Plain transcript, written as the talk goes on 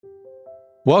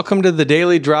Welcome to the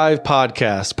Daily Drive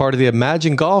Podcast, part of the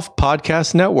Imagine Golf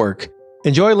Podcast Network.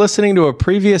 Enjoy listening to a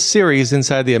previous series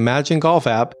inside the Imagine Golf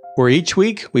app, where each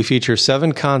week we feature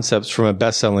 7 concepts from a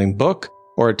best-selling book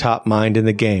or a top mind in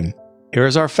the game. Here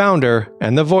is our founder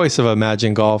and the voice of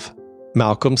Imagine Golf,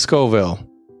 Malcolm Scoville.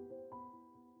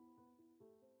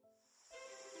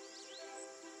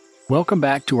 Welcome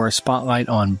back to our spotlight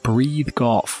on Breathe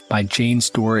Golf by Jayne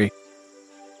Story.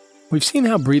 We've seen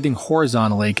how breathing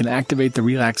horizontally can activate the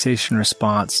relaxation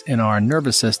response in our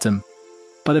nervous system,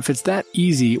 but if it's that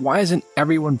easy, why isn't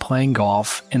everyone playing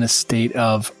golf in a state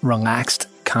of relaxed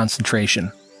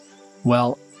concentration?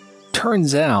 Well,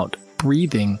 turns out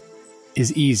breathing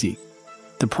is easy.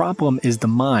 The problem is the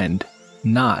mind,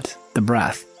 not the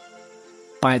breath.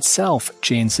 By itself,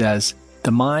 Jayne says,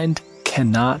 the mind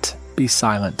cannot be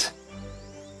silent.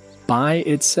 By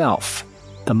itself,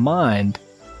 the mind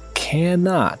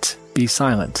cannot be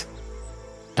silent.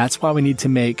 That's why we need to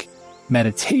make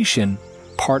meditation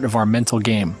part of our mental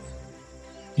game.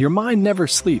 Your mind never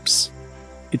sleeps.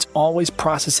 It's always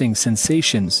processing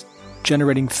sensations,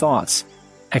 generating thoughts,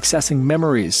 accessing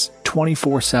memories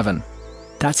 24/7.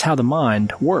 That's how the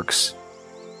mind works.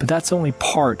 But that's only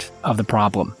part of the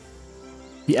problem.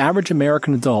 The average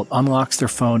American adult unlocks their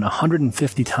phone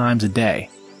 150 times a day.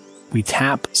 We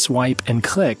tap, swipe, and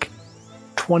click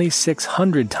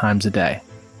 2,600 times a day.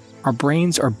 Our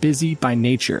brains are busy by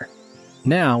nature.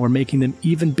 Now we're making them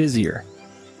even busier.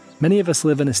 Many of us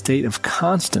live in a state of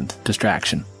constant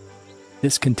distraction.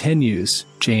 This continues,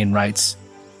 Jayne writes,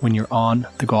 when you're on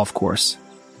the golf course.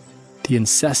 The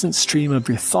incessant stream of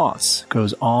your thoughts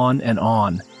goes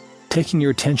on, taking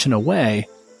your attention away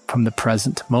from the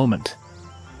present moment.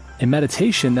 In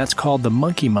meditation, that's called the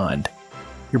monkey mind.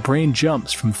 Your brain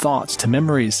jumps from thoughts to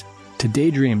memories, to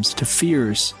daydreams, to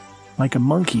fears, like a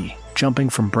monkey jumping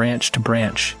from branch to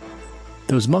branch.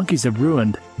 Those monkeys have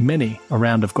ruined many a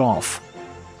round of golf.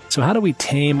 So how do we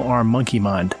tame our monkey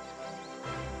mind?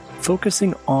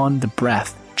 Focusing on the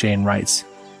breath, Jayne writes,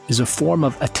 is a form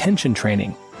of attention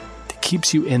training that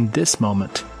keeps you in this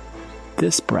moment,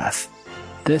 this breath,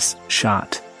 this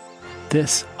shot,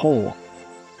 this hole.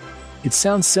 It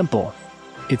sounds simple.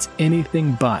 It's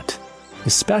anything but,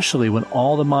 especially when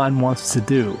all the mind wants to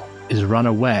do is run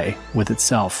away with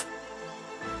itself.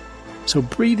 So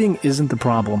breathing isn't the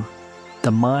problem.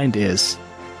 The mind is.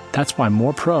 That's why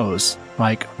more pros,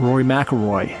 like Rory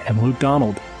McIlroy and Luke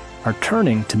Donald, are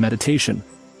turning to meditation.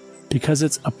 Because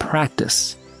it's a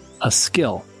practice, a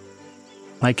skill.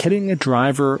 Like hitting a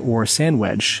driver or a sand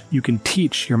wedge, you can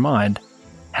teach your mind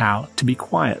how to be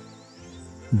quiet.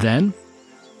 Then,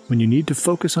 when you need to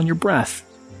focus on your breath,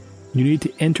 you need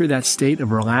to enter that state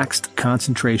of relaxed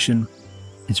concentration.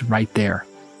 It's right there.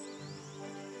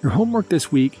 Your homework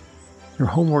this week, your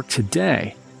homework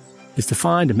today, is to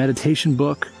find a meditation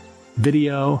book,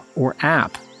 video, or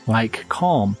app like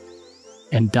Calm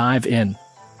and dive in.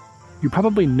 You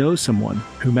probably know someone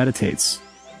who meditates.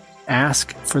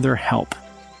 Ask for their help.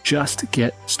 Just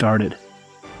get started.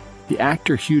 The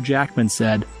actor Hugh Jackman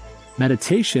said,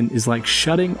 "Meditation is like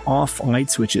shutting off light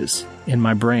switches in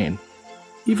my brain.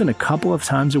 Even a couple of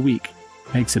times a week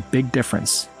makes a big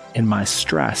difference in my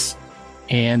stress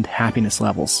and happiness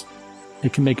levels.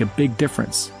 It can make a big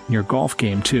difference in your golf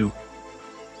game, too."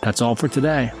 That's all for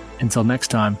today. Until next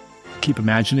time, keep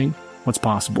imagining what's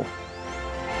possible.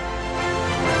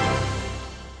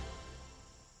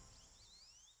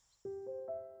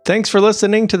 Thanks for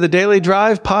listening to the Daily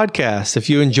Drive Podcast. If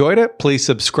you enjoyed it, please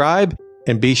subscribe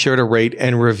and be sure to rate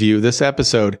and review this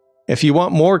episode. If you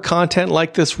want more content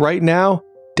like this right now,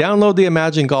 download the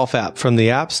Imagine Golf app from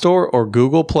the App Store or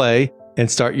Google Play and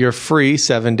start your free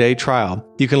 7-day trial.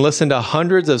 You can listen to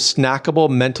hundreds of snackable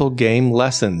mental game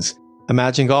lessons.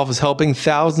 Imagine Golf is helping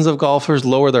thousands of golfers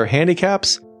lower their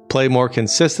handicaps, play more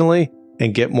consistently,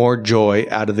 and get more joy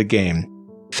out of the game.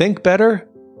 Think better,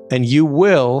 and you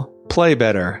will play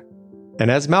better.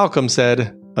 And as Malcolm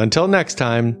said, until next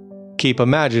time, keep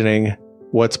imagining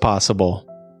what's possible.